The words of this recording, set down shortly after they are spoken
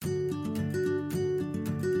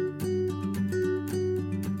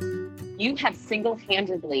You have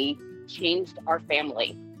single-handedly changed our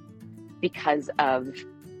family because of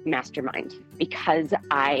Mastermind, because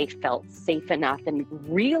I felt safe enough and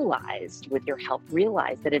realized, with your help,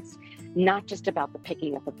 that it's not just about the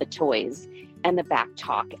picking up of the toys and the back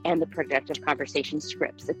talk and the productive conversation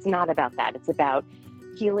scripts. It's not about that. It's about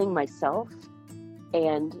healing myself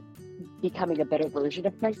and becoming a better version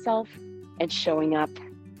of myself and showing up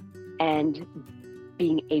and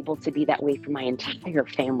being able to be that way for my entire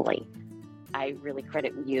family. I really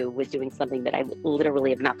credit you with doing something that I literally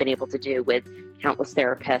have not been able to do with countless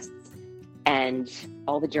therapists and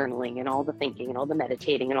all the journaling and all the thinking and all the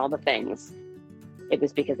meditating and all the things. It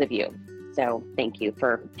was because of you. So thank you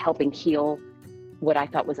for helping heal what I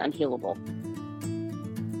thought was unhealable.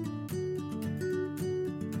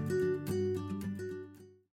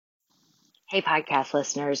 Hey, podcast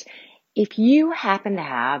listeners. If you happen to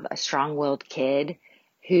have a strong-willed kid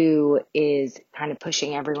who is kind of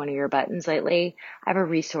pushing every one of your buttons lately, I have a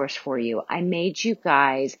resource for you. I made you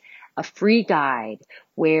guys a free guide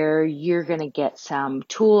where you're going to get some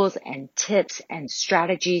tools and tips and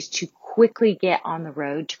strategies to quickly get on the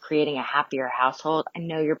road to creating a happier household. I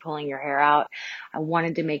know you're pulling your hair out. I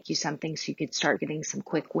wanted to make you something so you could start getting some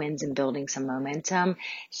quick wins and building some momentum.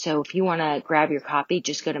 So if you want to grab your copy,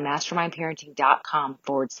 just go to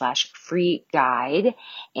mastermindparenting.com/free guide,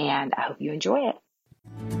 and I hope you enjoy it.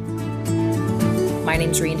 My name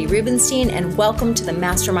is Randy Rubenstein, and welcome to the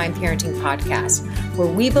Mastermind Parenting Podcast, where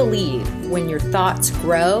we believe when your thoughts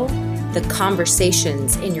grow, the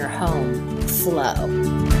conversations in your home flow.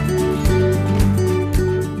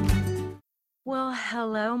 Well,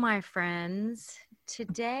 hello, my friends.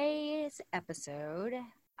 Today's episode,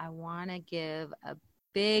 I want to give a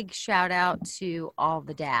big shout out to all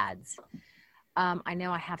the dads. I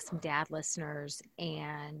know I have some dad listeners,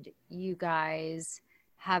 and you guys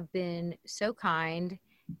have been so kind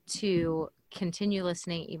to continue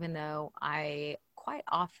listening, even though I quite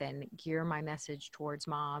often gear my message towards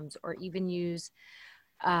moms or even use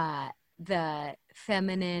the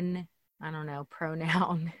feminine,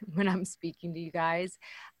 pronoun when I'm speaking to you guys,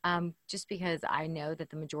 just because I know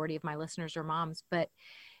that the majority of my listeners are moms. But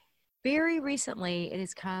very recently, it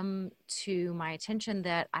has come to my attention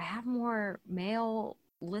that I have more male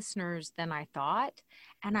listeners than I thought.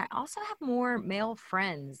 And I also have more male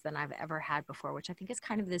friends than I've ever had before, which I think is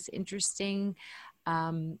kind of this interesting,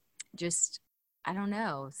 side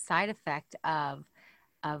effect of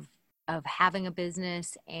having a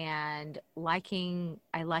business and I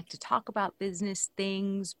like to talk about business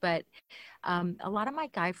things, but a lot of my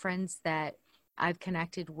guy friends that I've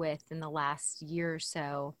connected with in the last year or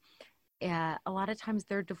so, a lot of times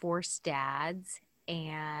they're divorced dads,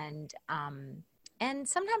 and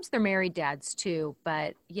sometimes they're married dads too.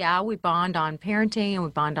 But yeah, we bond on parenting and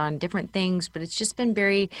we bond on different things, but it's just been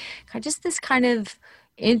just this kind of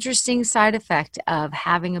interesting side effect of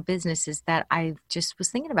having a business is that I just was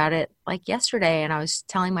thinking about it like yesterday, and I was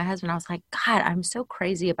telling my husband, I was like, God, I'm so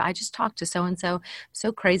crazy I just talked to so-and-so, I'm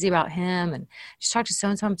so crazy about him, and just talked to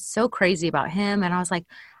so-and-so, I'm so crazy about him. And I was like,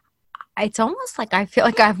 it's almost like I feel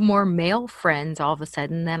like I have more male friends all of a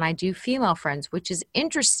sudden than I do female friends, which is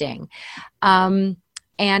interesting. And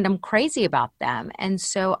I'm crazy about them. And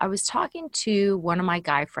so I was talking to one of my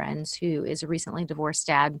guy friends who is a recently divorced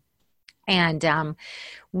dad. And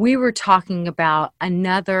we were talking about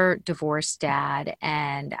another divorced dad,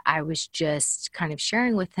 and I was just kind of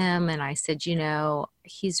sharing with him. And I said,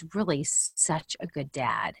 he's really such a good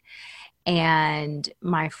dad. And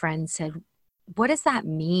my friend said, what does that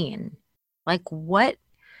mean? Like, what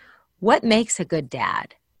makes a good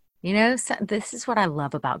dad? So this is what I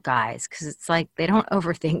love about guys, because it's like they don't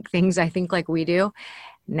overthink things, I think, like we do.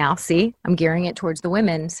 Now, see, I'm gearing it towards the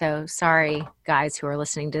women, so sorry, guys who are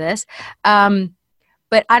listening to this.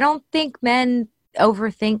 But I don't think men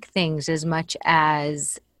overthink things as much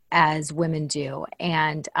as women do.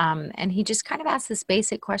 And he just kind of asked this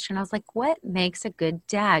basic question. I was like, what makes a good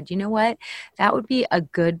dad? You know what? That would be a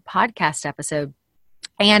good podcast episode.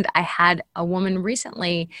 And I had a woman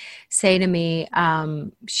recently say to me,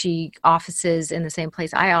 she offices in the same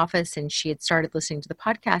place I office, and she had started listening to the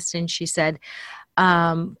podcast, and she said,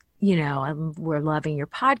 we're loving your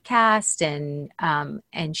podcast.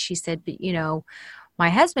 And she said, but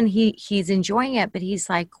my husband, he's enjoying it, but he's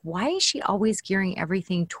like, why is she always gearing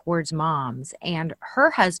everything towards moms? And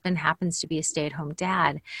her husband happens to be a stay-at-home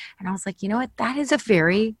dad. And I was like, you know what? That is a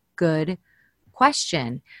very good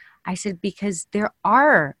question. I said, because there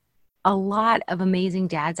are a lot of amazing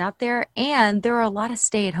dads out there, and there are a lot of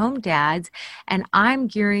stay-at-home dads, and I'm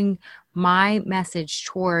gearing my message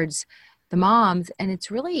towards the moms, and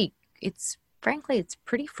frankly, it's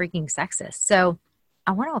pretty freaking sexist. So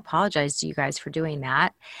I want to apologize to you guys for doing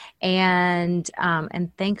that. And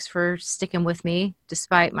thanks for sticking with me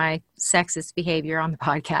despite my sexist behavior on the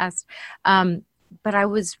podcast. But I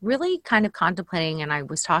was really kind of contemplating, and I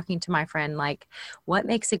was talking to my friend, like, what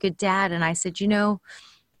makes a good dad? And I said,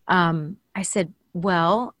 I said,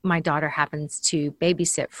 well, my daughter happens to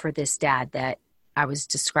babysit for this dad that I was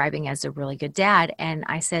describing as a really good dad. And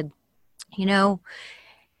I said, you know,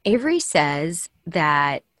 Avery says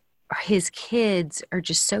that his kids are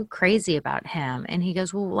just so crazy about him. And he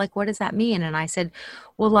goes, well, like, what does that mean? And I said,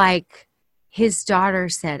 well, like, his daughter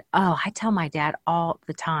said, oh, I tell my dad all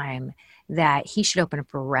the time that he should open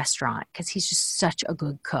up a restaurant because he's just such a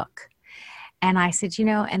good cook. And I said,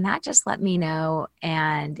 and that just let me know,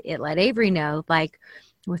 and it let Avery know, like,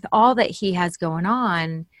 with all that he has going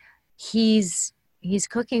on, he's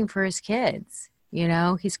cooking for his kids.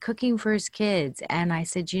 He's cooking for his kids. And I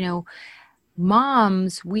said,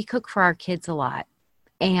 moms, we cook for our kids a lot.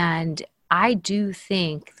 And I do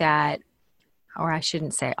think that, or I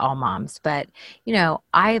shouldn't say all moms, but,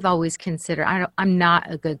 I've always considered, I'm not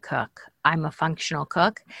a good cook. I'm a functional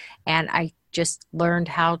cook. And I just learned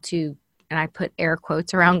how to, and I put air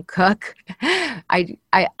quotes around cook.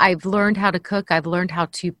 I've learned how to cook. I've learned how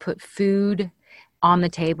to put food on the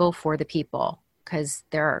table for the people because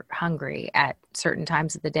they're hungry at certain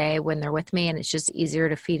times of the day when they're with me, and it's just easier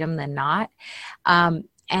to feed them than not.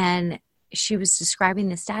 And she was describing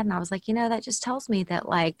this dad, and I was like, that just tells me that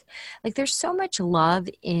like there's so much love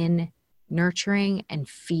in nurturing and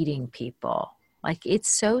feeding people. Like, it's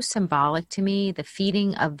so symbolic to me. The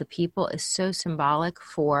feeding of the people is so symbolic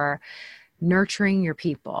for nurturing your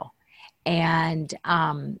people. And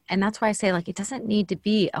that's why I say, like, it doesn't need to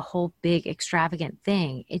be a whole big extravagant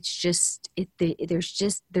thing. It's just,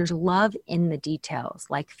 there's love in the details,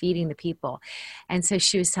 like feeding the people. And so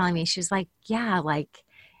she was telling me, she was like, yeah, like,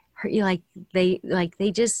 they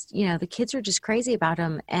just, the kids are just crazy about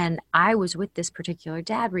him. And I was with this particular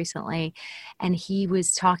dad recently, and he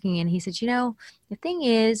was talking, and he said, the thing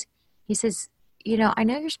is, he says, I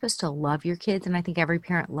know you're supposed to love your kids, and I think every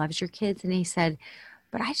parent loves your kids. And he said,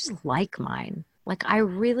 but I just like mine. Like, I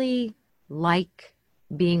really like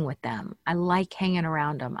being with them. I like hanging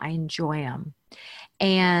around them. I enjoy them.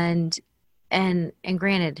 And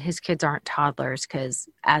granted, his kids aren't toddlers, because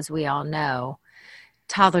as we all know,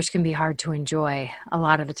 toddlers can be hard to enjoy a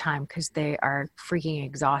lot of the time because they are freaking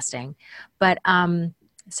exhausting. But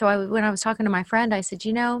so when I was talking to my friend, I said,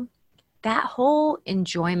 that whole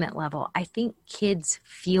enjoyment level, I think kids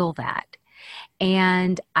feel that.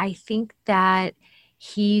 And I think that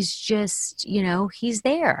he's just, he's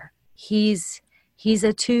there. He's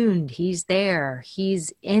attuned. He's there.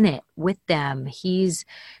 He's in it with them. He's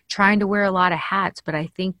trying to wear a lot of hats, but I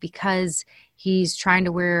think because he's trying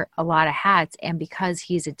to wear a lot of hats, and because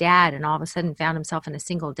he's a dad and all of a sudden found himself in a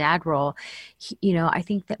single dad role, I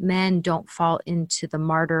think that men don't fall into the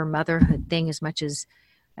martyr motherhood thing as much as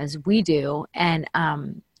we do.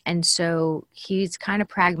 And so he's kind of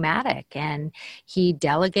pragmatic, and he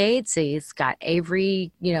delegates. He's got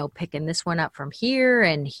Avery, picking this one up from here.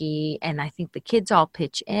 And I think the kids all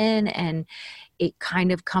pitch in, and it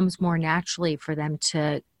kind of comes more naturally for them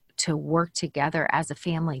to work together as a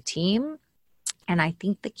family team. And I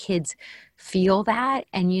think the kids feel that.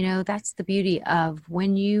 And, that's the beauty of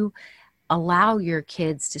when you allow your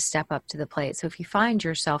kids to step up to the plate. So if you find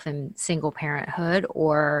yourself in single parenthood,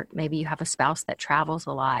 or maybe you have a spouse that travels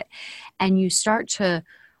a lot, and you start to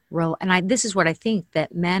this is what I think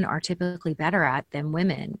that men are typically better at than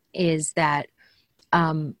women, is that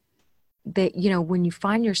when you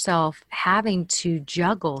find yourself having to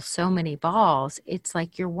juggle so many balls, it's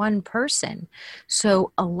like you're one person.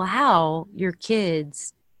 So allow your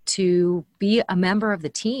kids to be a member of the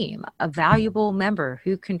team, a valuable member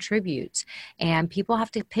who contributes, and people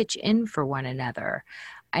have to pitch in for one another.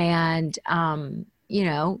 And,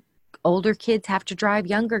 older kids have to drive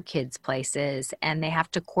younger kids places, and they have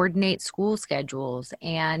to coordinate school schedules.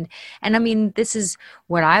 And I mean, this is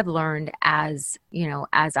what I've learned as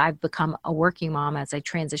I've become a working mom, as I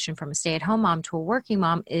transition from a stay-at-home mom to a working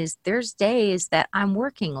mom, is there's days that I'm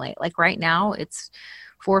working late. Like right now it's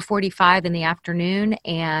 4:45 in the afternoon,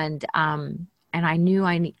 and I knew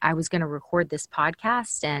I was going to record this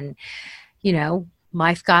podcast, and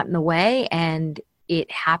life got in the way, and it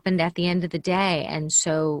happened at the end of the day. And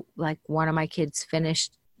so, like, one of my kids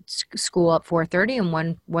finished school at 4:30, and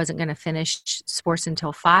one wasn't going to finish sports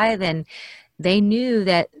until 5, and they knew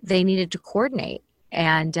that they needed to coordinate.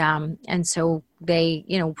 And so they,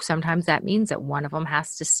 sometimes that means that one of them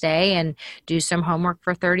has to stay and do some homework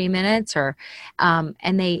for 30 minutes, or,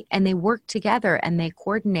 and they work together, and they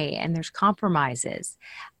coordinate, and there's compromises.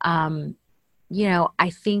 I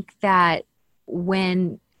think that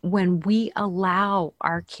when we allow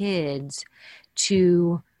our kids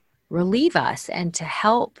to relieve us and to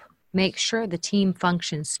help make sure the team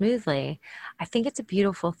functions smoothly, I think it's a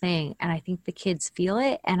beautiful thing. And I think the kids feel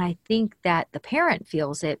it. And I think that the parent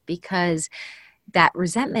feels it, because that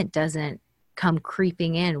resentment doesn't come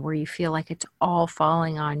creeping in where you feel like it's all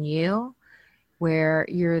falling on you, where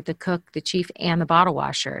you're the cook, the chief, and the bottle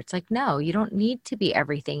washer. It's like, no, you don't need to be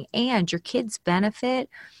everything. And your kids benefit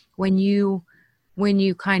when you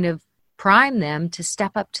kind of prime them to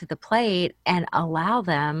step up to the plate and allow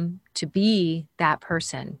them to be that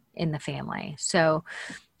person in the family. So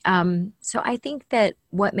I think that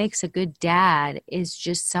what makes a good dad is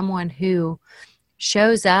just someone who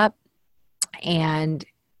shows up and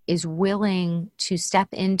is willing to step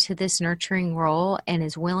into this nurturing role and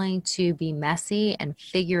is willing to be messy and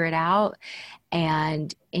figure it out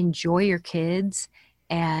and enjoy your kids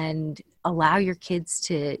and allow your kids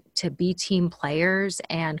to be team players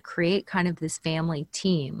and create kind of this family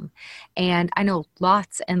team. And I know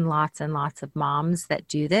lots and lots and lots of moms that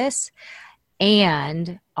do this.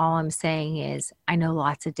 And all I'm saying is I know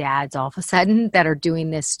lots of dads all of a sudden that are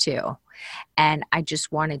doing this too. And I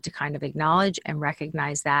just wanted to kind of acknowledge and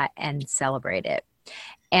recognize that and celebrate it.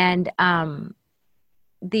 And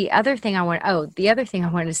the other thing I want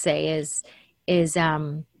to say is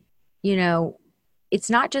it's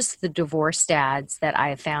not just the divorced dads that I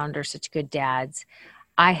have found are such good dads.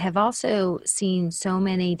 I have also seen so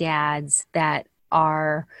many dads that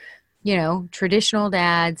are, traditional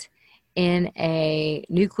dads in a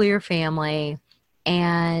nuclear family,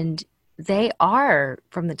 and they are,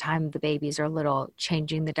 from the time the babies are little,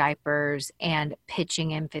 changing the diapers and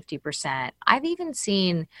pitching in 50%. I've even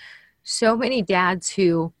seen so many dads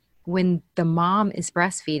who, when the mom is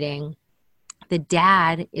breastfeeding, the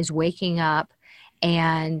dad is waking up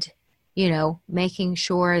and, making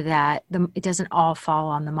sure that it doesn't all fall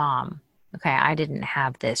on the mom. Okay, I didn't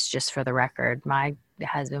have this, just for the record. My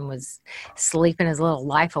husband was sleeping his little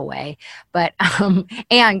life away, but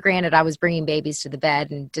and granted, I was bringing babies to the bed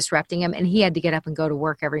and disrupting him, and he had to get up and go to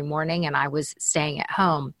work every morning, and I was staying at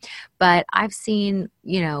home. But I've seen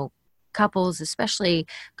couples, especially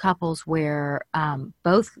couples where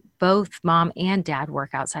both mom and dad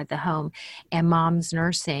work outside the home, and mom's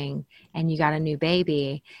nursing, and you got a new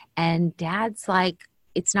baby, and dad's like,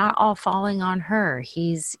 it's not all falling on her.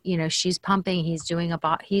 He's, she's pumping, he's doing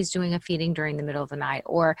a feeding during the middle of the night,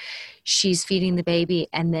 or she's feeding the baby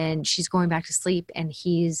and then she's going back to sleep, and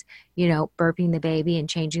he's, burping the baby and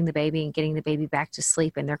changing the baby and getting the baby back to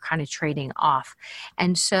sleep, and they're kind of trading off.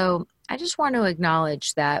 And so I just want to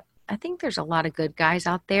acknowledge that I think there's a lot of good guys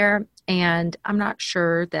out there, and I'm not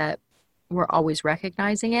sure that we're always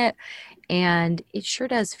recognizing it. And it sure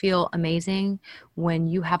does feel amazing when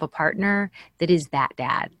you have a partner that is that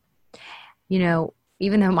dad.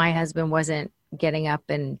 Even though my husband wasn't getting up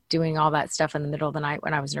and doing all that stuff in the middle of the night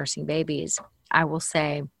when I was nursing babies, I will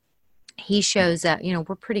say he shows up.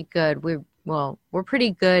 We're pretty good. We're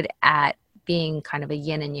pretty good at being kind of a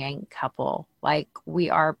yin and yang couple. Like, we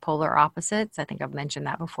are polar opposites. I think I've mentioned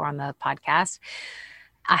that before on the podcast.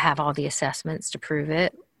 I have all the assessments to prove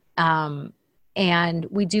it. And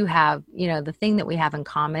we do have, the thing that we have in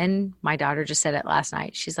common. My daughter just said it last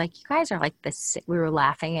night. She's like, you guys are like this. We were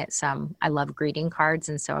laughing at I love greeting cards.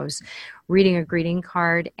 And so I was reading a greeting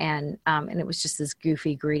card, and it was just this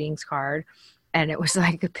goofy greetings card. And it was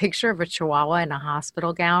like a picture of a chihuahua in a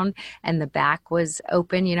hospital gown, and the back was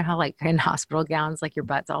open. You know how, like, in hospital gowns, like, your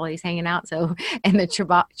butt's always hanging out. So, and the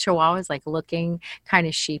chihuahua was like looking kind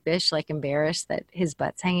of sheepish, like embarrassed that his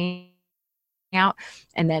butt's hanging out.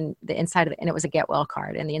 And then the inside of it, and it was a get well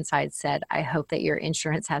card, and the inside said, I hope that your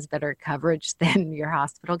insurance has better coverage than your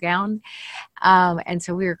hospital gown. And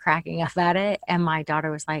so we were cracking up at it, and my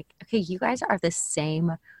daughter was like, okay, you guys are the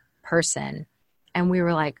same person. And we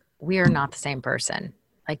were like, we are not the same person.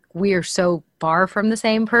 Like, we are so far from the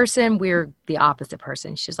same person. We're the opposite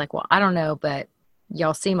person. She's like, well, I don't know, but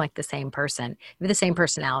y'all seem like the same person. We have the same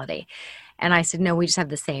personality. And I said, no, we just have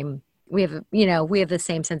the same, we have the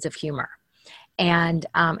same sense of humor. And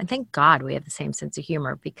thank God we have the same sense of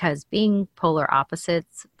humor, because being polar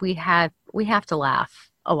opposites, we have to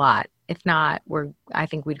laugh a lot. If not, I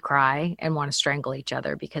think we'd cry and want to strangle each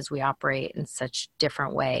other, because we operate in such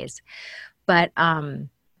different ways. But,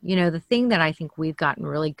 the thing that I think we've gotten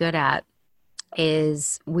really good at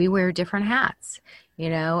is we wear different hats,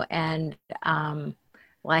 and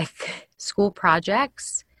like school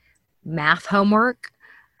projects, math homework.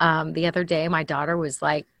 The other day, my daughter was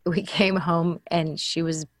like, we came home and she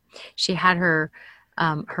had her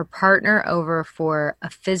partner over for a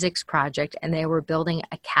physics project, and they were building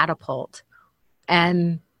a catapult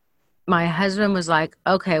And my husband was like,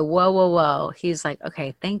 okay, whoa, whoa, whoa. He's like,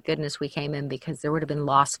 okay, thank goodness we came in, because there would have been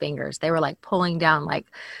lost fingers. They were like pulling down like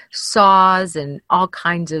saws and all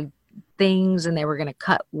kinds of things, and they were going to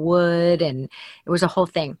cut wood, and it was a whole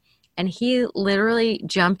thing. And he literally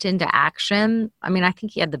jumped into action. I mean, I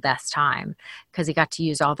think he had the best time because he got to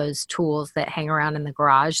use all those tools that hang around in the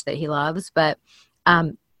garage that he loves. But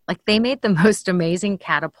like, they made the most amazing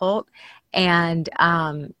catapult, and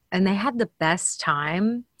they had the best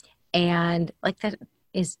time. And like, that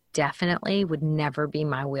is definitely would never be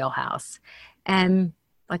my wheelhouse. And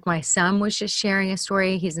like, my son was just sharing a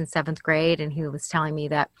story. He's in 7th grade, and he was telling me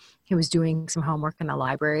that he was doing some homework in the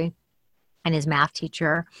library, and his math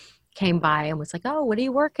teacher came by and was like, oh, what are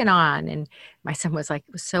you working on? And my son was like,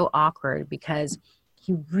 it was so awkward because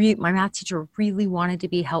my math teacher really wanted to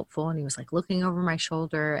be helpful. And he was like looking over my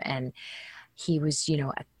shoulder, and he was,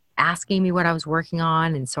 asking me what I was working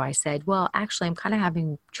on. And so I said, well, actually, I'm kind of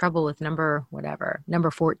having trouble with number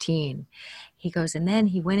 14. He goes, and then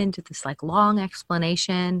he went into this like long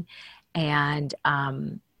explanation, and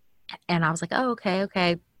I was like, oh,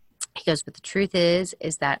 okay. He goes, but the truth is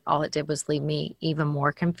that all it did was leave me even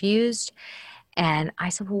more confused. And I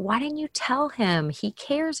said, well, why didn't you tell him? He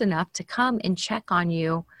cares enough to come and check on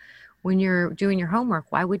you when you're doing your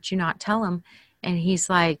homework. Why would you not tell him? And he's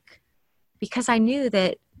like, because I knew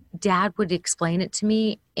that Dad would explain it to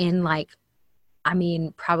me in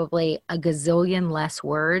probably a gazillion less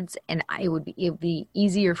words. And it would be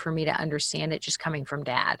easier for me to understand it just coming from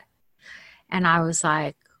Dad. And I was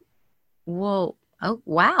like, well, oh,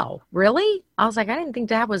 wow, really? I was like, I didn't think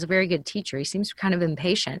Dad was a very good teacher. He seems kind of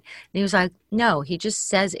impatient. And he was like, no, he just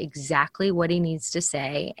says exactly what he needs to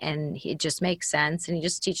say, and it just makes sense, and he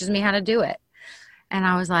just teaches me how to do it. And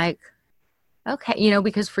I was like, okay,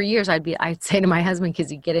 because for years I'd say to my husband,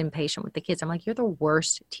 because he'd get impatient with the kids, I'm like, you're the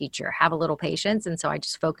worst teacher. Have a little patience. And so I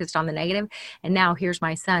just focused on the negative. And now here's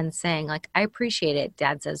my son saying, like, I appreciate it.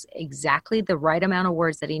 Dad says exactly the right amount of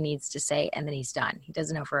words that he needs to say, and then he's done. He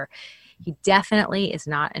definitely is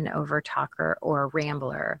not an over-talker or a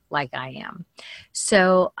rambler like I am.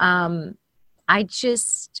 So I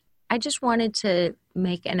just wanted to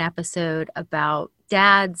make an episode about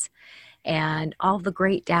dads and all the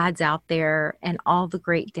great dads out there, and all the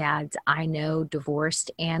great dads I know,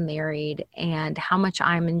 divorced and married, and how much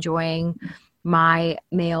I'm enjoying my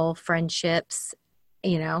male friendships.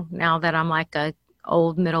 Now that I'm like a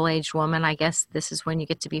old middle-aged woman, I guess this is when you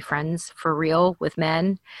get to be friends for real with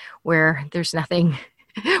men, where there's nothing,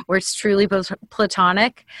 where it's truly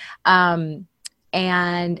platonic. And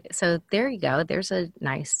so there you go. There's a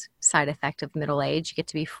nice side effect of middle age. You get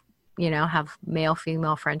to be, have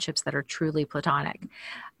male-female friendships that are truly platonic.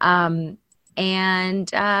 And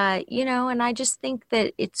I just think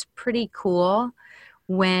that it's pretty cool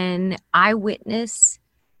when I witness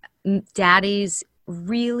daddies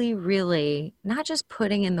really, really not just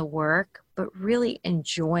putting in the work, but really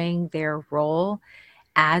enjoying their role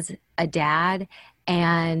as a dad,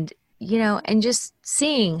 and just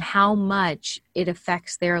seeing how much it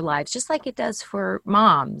affects their lives, just like it does for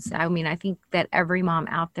moms. I mean, I think that every mom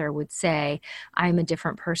out there would say, I'm a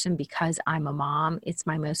different person because I'm a mom. It's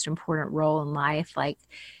my most important role in life. Like,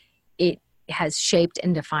 it has shaped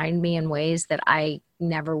and defined me in ways that I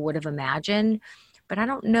never would have imagined. But I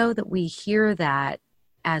don't know that we hear that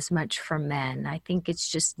as much from men. I think it's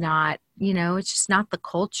just not, it's just not the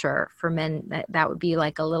culture for men. That would be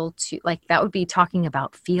like a little too, like, that would be talking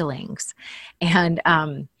about feelings. And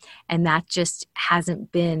that just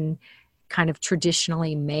hasn't been kind of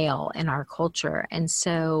traditionally male in our culture. And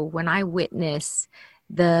so when I witness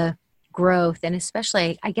the growth, and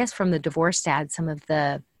especially, I guess, from the divorced dad, some of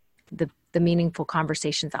the meaningful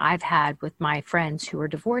conversations I've had with my friends who are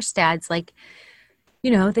divorced dads, like,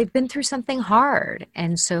 they've been through something hard.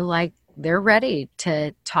 And so, like, they're ready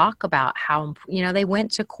to talk about how, they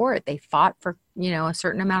went to court, they fought for, a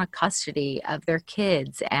certain amount of custody of their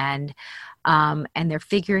kids, and they're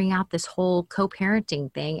figuring out this whole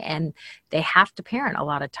co-parenting thing, and they have to parent a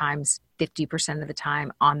lot of times, 50% of the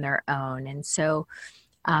time, on their own. And so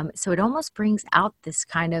it almost brings out this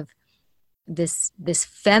kind of this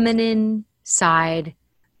feminine side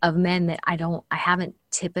of men that I haven't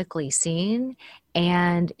typically seen.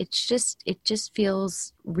 And it just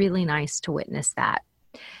feels really nice to witness that.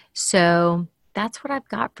 So that's what I've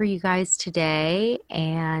got for you guys today.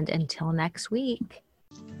 And until next week.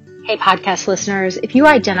 Hey, podcast listeners, if you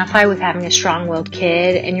identify with having a strong-willed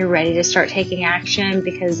kid and you're ready to start taking action,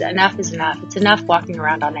 because enough is enough. It's enough walking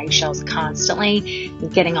around on eggshells constantly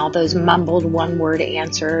and getting all those mumbled one-word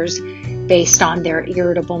answers based on their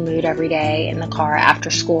irritable mood every day in the car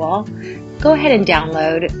after school. go ahead and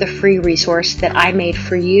download the free resource that I made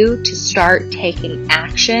for you to start taking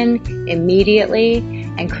action immediately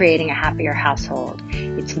and creating a happier household.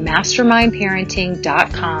 It's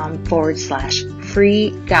mastermindparenting.com/free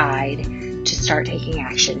guide to start taking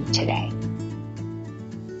action today.